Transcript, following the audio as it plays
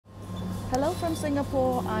Hello from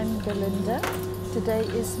Singapore, I'm Belinda. Today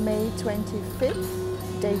is May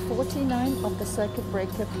 25th, day 49 of the circuit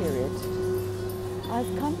breaker period.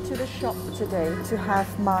 I've come to the shop today to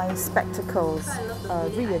have my spectacles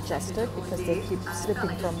readjusted because they keep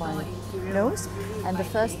slipping from my nose, and the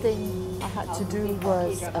first thing I had to do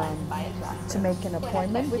was to make an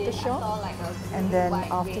appointment with the shop, and then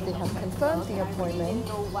after they have confirmed the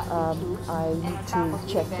appointment, I need to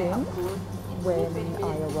check in when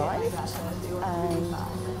I arrived, and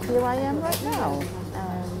here I am right now,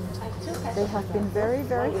 and they have been very,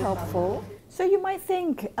 very helpful. So you might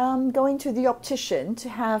think going to the optician to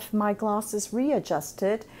have my glasses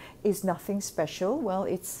readjusted is nothing special. Well,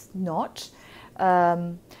 it's not.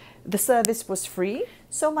 The service was free,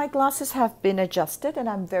 so my glasses have been adjusted and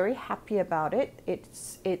I'm very happy about it. It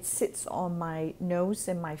sits on my nose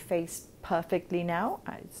and my face perfectly now.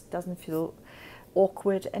 It doesn't feel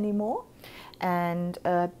awkward anymore. And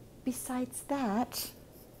besides that,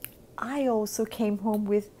 I also came home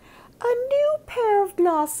with a new pair of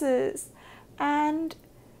glasses and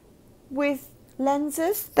with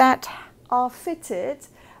lenses that are fitted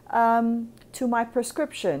to my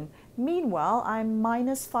prescription. Meanwhile, I'm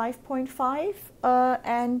minus 5.5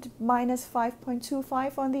 and minus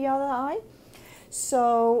 5.25 on the other eye.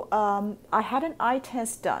 So I had an eye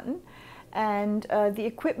test done, and the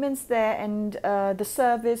equipment's there, and the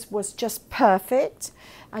service was just perfect.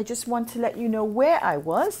 I just want to let you know where I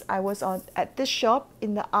was. I was at this shop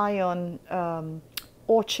in the Ion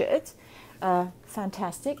Orchard.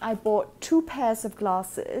 Fantastic. I bought 2 pairs of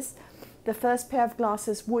glasses. The first pair of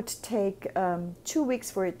glasses would take 2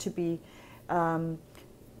 weeks for it to be done,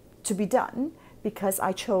 because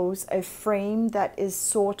I chose a frame that is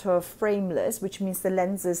sort of frameless, which means the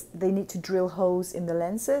lenses, they need to drill holes in the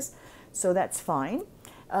lenses, so that's fine.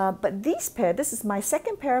 But this is my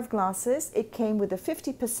second pair of glasses. It came with a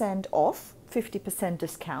 50% off, 50%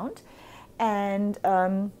 discount, and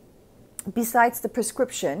besides the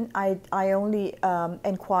prescription, I only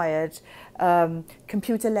inquired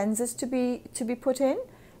computer lenses to be put in,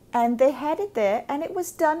 and they had it there, and it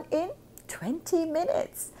was done in 20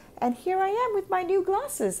 minutes. And here I am with my new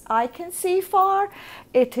glasses. I can see far.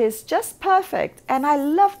 It is just perfect, and I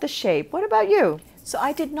love the shape. What about you? So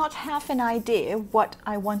I did not have an idea what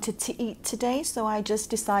I wanted to eat today, so I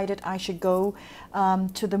just decided I should go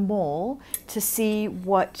to the mall to see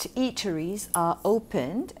what eateries are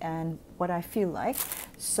opened and what I feel like.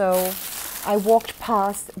 So I walked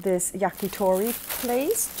past this yakitori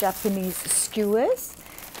place, Japanese skewers,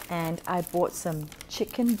 and I bought some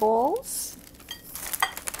chicken balls,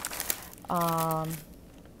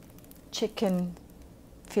 chicken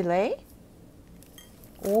fillet,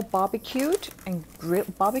 or barbecued and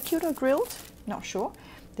grilled, barbecued or grilled, not sure.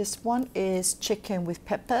 This one is chicken with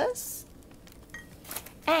peppers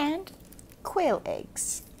and quail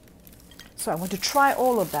eggs. So I want to try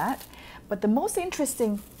all of that. But the most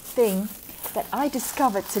interesting thing that I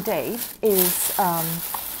discovered today is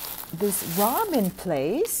this ramen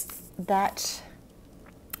place that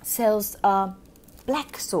sells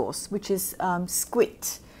black sauce, which is squid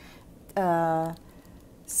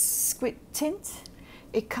tint.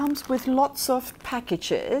 It comes with lots of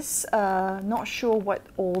packages. Not sure what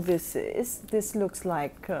all this is. This looks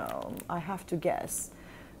like, I have to guess,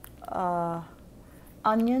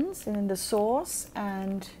 onions in the sauce,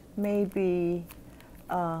 and maybe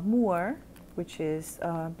moor, which is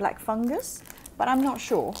black fungus, but I'm not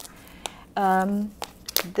sure.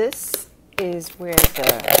 This is where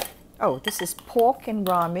this is pork and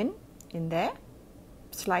ramen in there.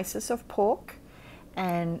 Slices of pork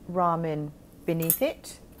and ramen beneath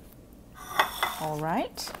it. All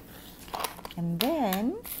right. And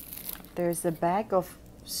then there's a bag of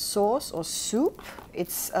sauce or soup.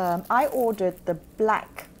 It's I ordered the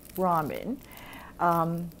black ramen.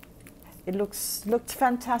 It looked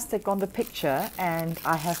fantastic on the picture, and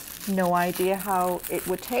I have no idea how it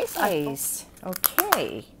would taste.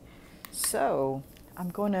 Okay, so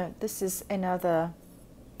I'm gonna, this is another,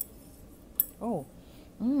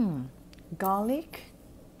 garlic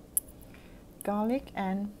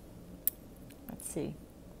and, let's see,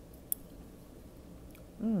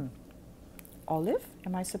 olive.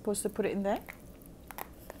 Am I supposed to put it in there?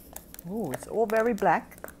 Oh, it's all very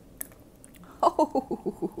black.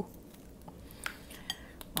 Oh,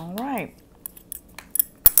 all right.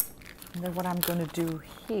 And then what I'm going to do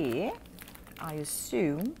here, I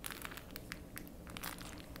assume,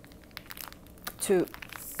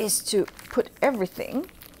 is to put everything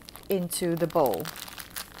into the bowl.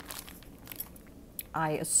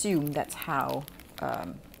 I assume that's how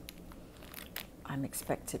I'm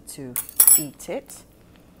expected to eat it.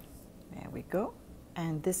 There we go.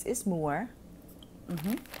 And this is more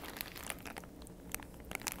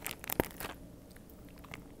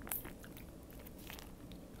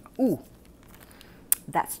Ooh,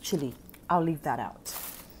 that's chili. I'll leave that out.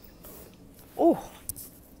 Oh,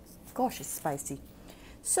 gosh, it's spicy.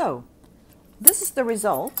 So, this is the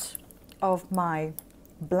result of my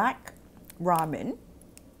black ramen.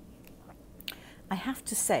 I have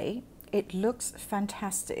to say, it looks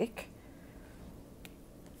fantastic.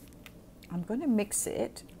 I'm going to mix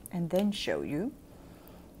it and then show you.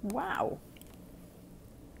 Wow.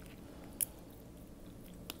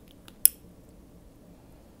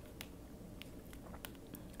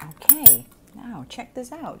 Okay, now check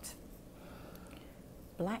this out.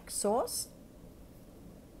 Black sauce.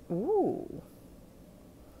 Ooh.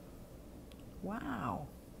 Wow.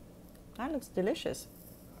 That looks delicious.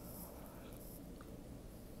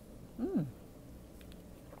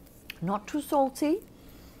 Not too salty.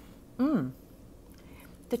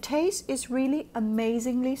 The taste is really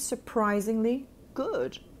amazingly, surprisingly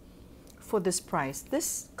good for this price.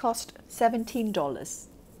 This cost $17.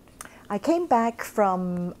 I came back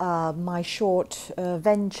from my short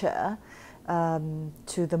venture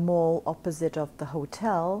to the mall opposite of the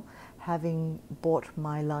hotel, having bought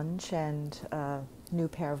my lunch and a new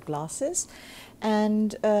pair of glasses.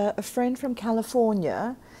 And a friend from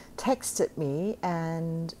California texted me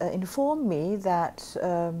and informed me that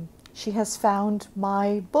she has found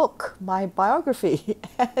my book, my biography.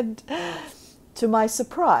 And to my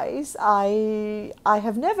surprise, I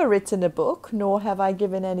have never written a book, nor have I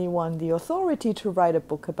given anyone the authority to write a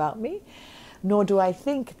book about me, nor do I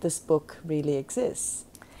think this book really exists.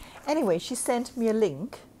 Anyway, she sent me a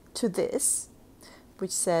link to this,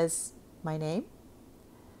 which says my name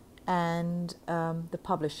and the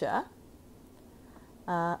publisher.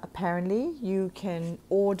 Apparently, you can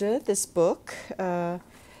order this book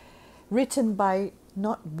written by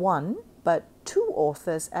not one, but two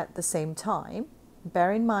authors at the same time.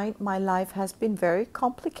 Bear in mind, my life has been very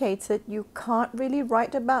complicated. You can't really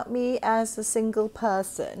write about me as a single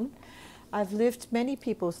person. I've lived many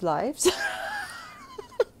people's lives.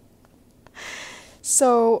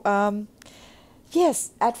 So,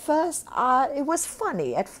 yes, at first it was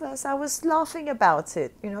funny. At first I was laughing about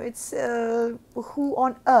it. You know, it's who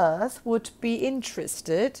on earth would be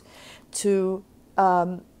interested to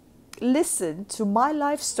listen to my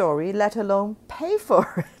life story, let alone pay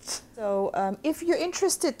for it. So if you're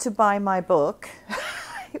interested to buy my book,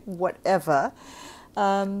 whatever,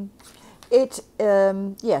 yes,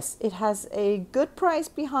 it has a good price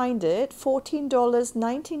behind it,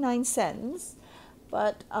 $14.99.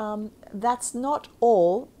 But that's not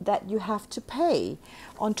all that you have to pay.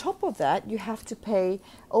 On top of that, you have to pay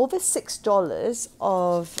over $6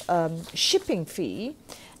 of shipping fee.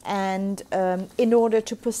 And in order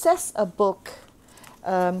to possess a book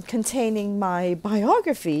containing my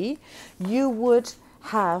biography, you would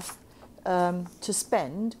have to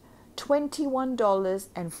spend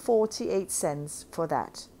 $21.48 for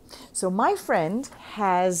that. So my friend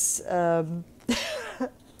has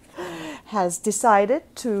has decided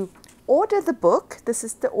to order the book. This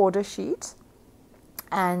is the order sheet,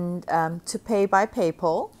 and to pay by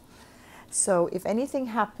PayPal. So if anything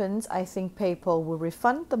happens, I think PayPal will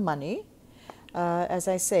refund the money. As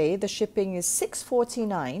I say, the shipping is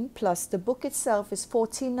 $6.49 plus the book itself is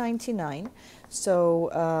 $14.99. So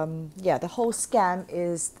yeah, the whole scam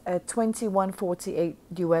is $21.48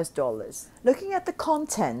 US. Looking at the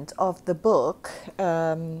content of the book,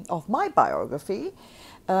 of my biography,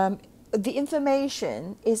 the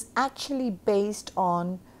information is actually based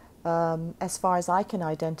on, as far as I can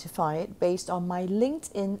identify it, based on my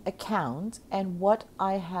LinkedIn account and what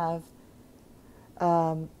I have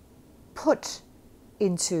put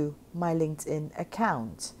into my LinkedIn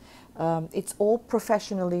account. It's all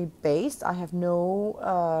professionally based. I have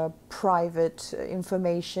no private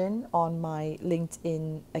information on my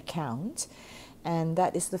LinkedIn account. And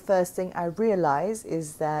that is the first thing I realize,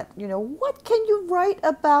 is that, you know, what can you write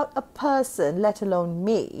about a person, let alone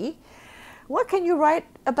me? What can you write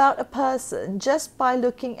about a person just by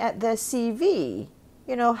looking at their CV?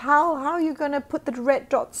 You know, how are you going to put the red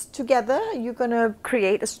dots together? Are you going to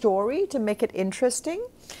create a story to make it interesting?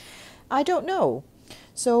 I don't know.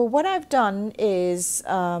 So what I've done is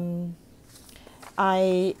I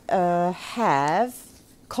have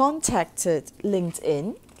contacted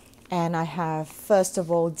LinkedIn, and I have, first of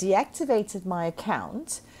all, deactivated my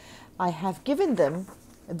account. I have given them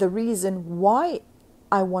the reason why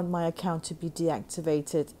I want my account to be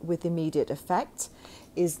deactivated with immediate effect,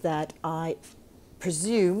 is that I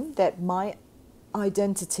presume that my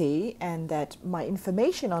identity and that my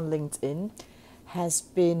information on LinkedIn has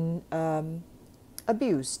been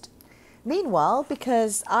abused. Meanwhile,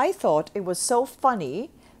 because I thought it was so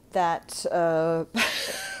funny that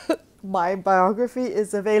my biography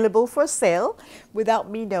is available for sale without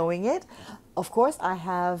me knowing it, of course, I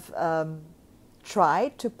have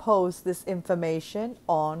tried to post this information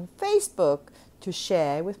on Facebook to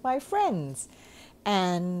share with my friends.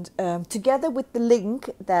 And together with the link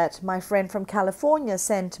that my friend from California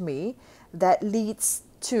sent me that leads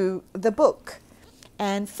to the book.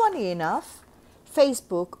 And funny enough,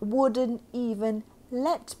 Facebook wouldn't even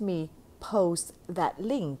let me post that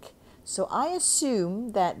link. So I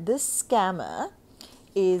assume that this scammer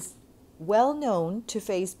is well known to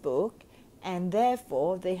Facebook, and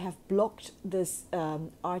therefore they have blocked this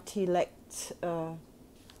Artilect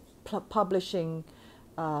publishing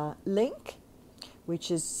link,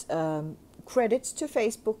 which is credits to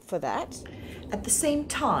Facebook for that. At the same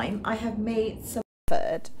time, I have made some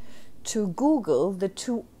effort to Google the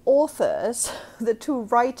two authors, the two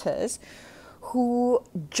writers who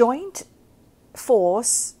joined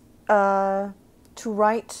force to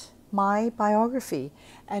write my biography.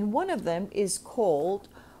 And one of them is called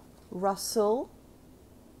Ronald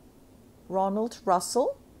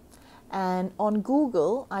Russell. And on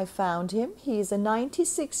Google, I found him. He's a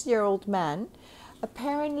 96-year-old man.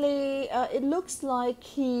 Apparently, it looks like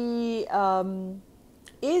he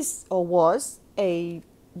is or was a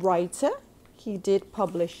writer. He did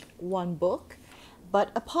publish one book.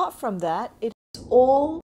 But apart from that, it's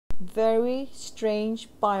all very strange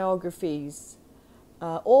biographies.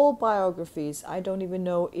 All biographies. I don't even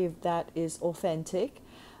know if that is authentic.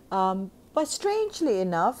 But strangely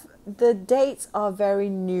enough, the dates are very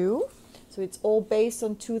new. So it's all based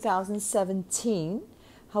on 2017.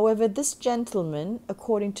 However, this gentleman,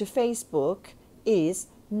 according to Facebook, is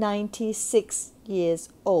 96 years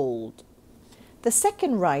old. The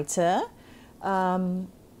second writer,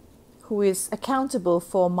 who is accountable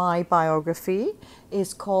for my biography,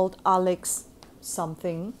 is called Alex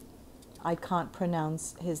something. I can't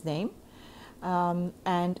pronounce his name.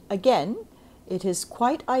 And again, it is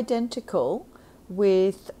quite identical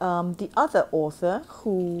with the other author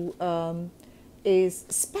who is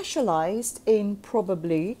specialized in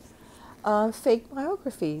probably fake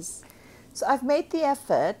biographies. So I've made the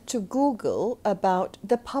effort to Google about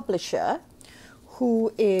the publisher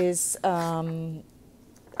who is,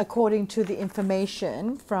 according to the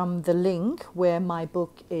information from the link where my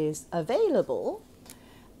book is available,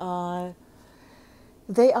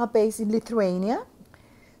 they are based in Lithuania.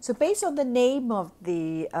 So based on the name of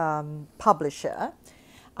the publisher,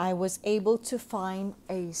 I was able to find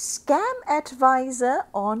a scam advisor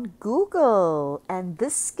on Google. And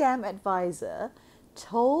this scam advisor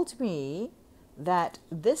told me that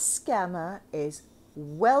this scammer is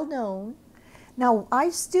well known. Now, I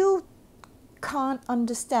still can't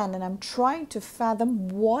understand, and I'm trying to fathom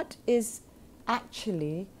what is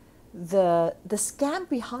actually the scam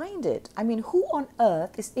behind it. I mean, who on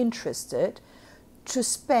earth is interested to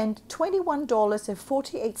spend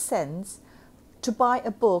 $21.48 to buy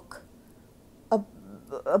a book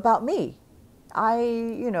about me?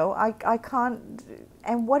 I can't.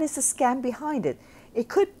 And what is the scam behind it? It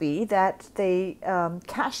could be that they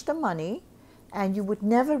cash the money and you would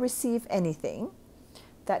never receive anything.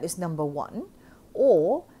 That is number one.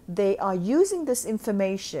 Or they are using this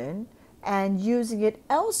information and using it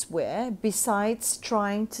elsewhere besides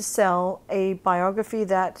trying to sell a biography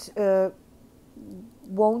that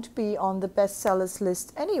won't be on the bestsellers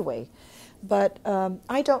list anyway. But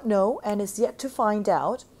I don't know, and it's yet to find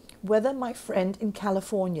out whether my friend in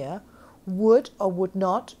California would or would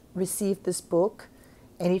not receive this book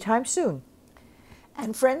anytime soon.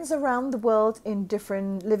 And friends around the world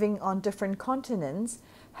living on different continents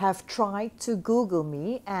have tried to Google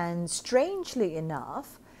me, and strangely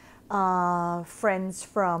enough, friends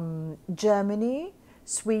from Germany,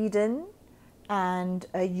 Sweden, and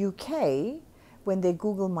UK, when they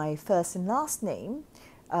Google my first and last name,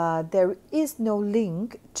 there is no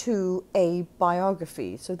link to a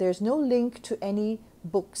biography. So there's no link to any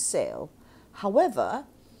book sale. However,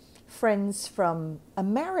 friends from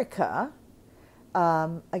America,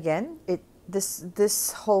 again,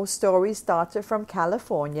 this whole story started from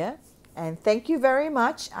California. And thank you very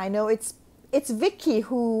much. I know it's Vicky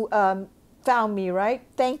who found me, right?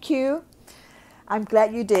 Thank you. I'm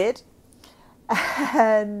glad you did.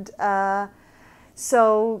 And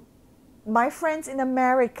so my friends in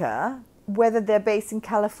America, whether they're based in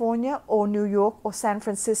California or New York or San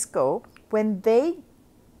Francisco, when they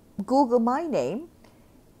Google my name,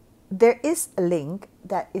 there is a link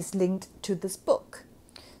that is linked to this book.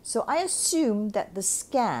 So I assume that the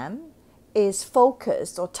scam is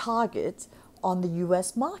focused or target on the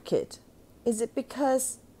US market. Is it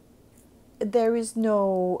because there is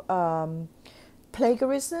no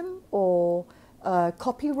plagiarism or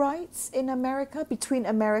copyrights in America, between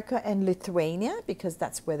America and Lithuania, because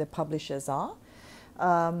that's where the publishers are.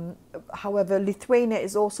 However, Lithuania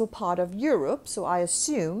is also part of Europe, so I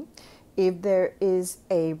assume if there is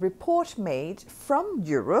a report made from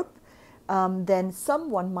Europe, then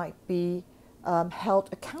someone might be held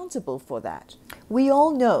accountable for that. We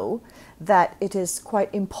all know that it is quite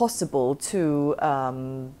impossible to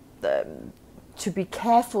be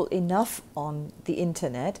careful enough on the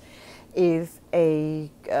internet if a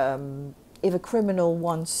criminal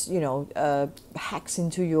wants, hacks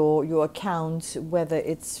into your account, whether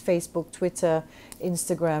it's Facebook, Twitter,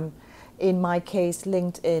 Instagram, in my case,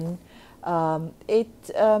 LinkedIn.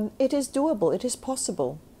 It is doable. It is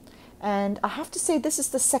possible. And I have to say, this is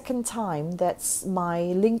the second time that my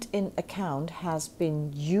LinkedIn account has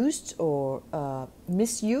been used or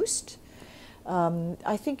misused.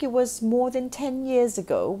 I think it was more than 10 years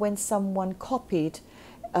ago when someone copied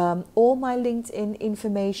all my LinkedIn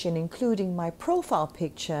information, including my profile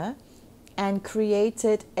picture, and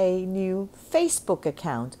created a new Facebook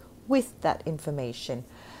account with that information.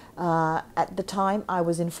 At the time, I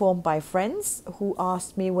was informed by friends who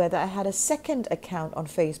asked me whether I had a second account on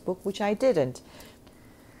Facebook, which I didn't.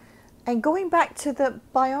 And going back to the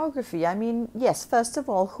biography, I mean, yes, first of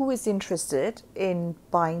all, who is interested in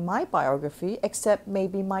buying my biography except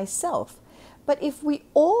maybe myself? But if we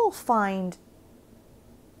all find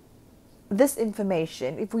this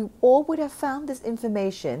information, if we all would have found this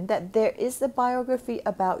information, that there is a biography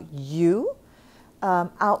about you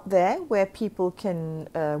out there where people can,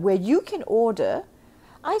 where you can order,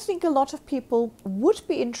 I think a lot of people would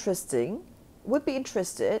be interested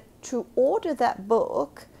to order that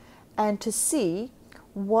book and to see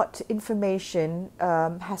what information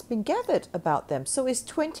has been gathered about them. So it's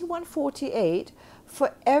 2148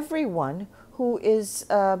 for everyone who is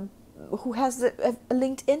who has a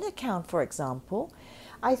LinkedIn account, for example.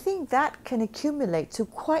 I think that can accumulate to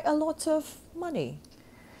quite a lot of money.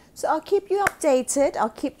 So I'll keep you updated. I'll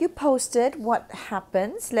keep you posted what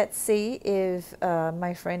happens. Let's see if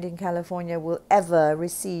my friend in California will ever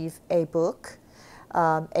receive a book,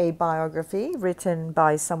 a biography written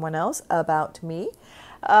by someone else about me.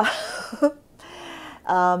 I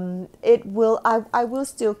will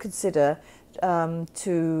still consider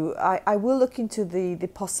I will look into the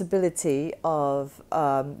possibility of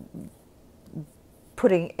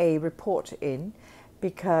putting a report in,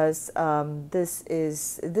 because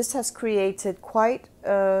this has created quite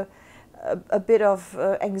a bit of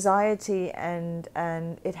anxiety, and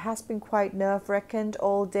it has been quite nerve-wracking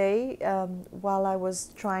all day while I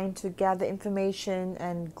was trying to gather information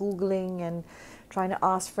and Googling and trying to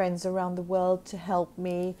ask friends around the world to help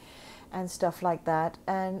me and stuff like that.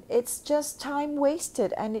 And it's just time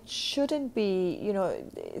wasted, and it shouldn't be,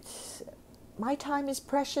 my time is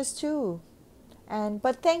precious too.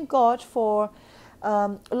 But thank God for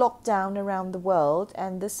lockdown around the world,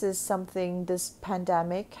 and this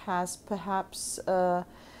pandemic has perhaps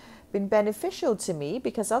been beneficial to me,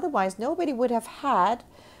 because otherwise nobody would have had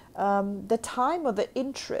the time or the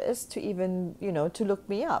interest to even, to look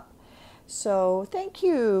me up. So thank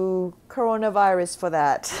you, coronavirus, for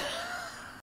that.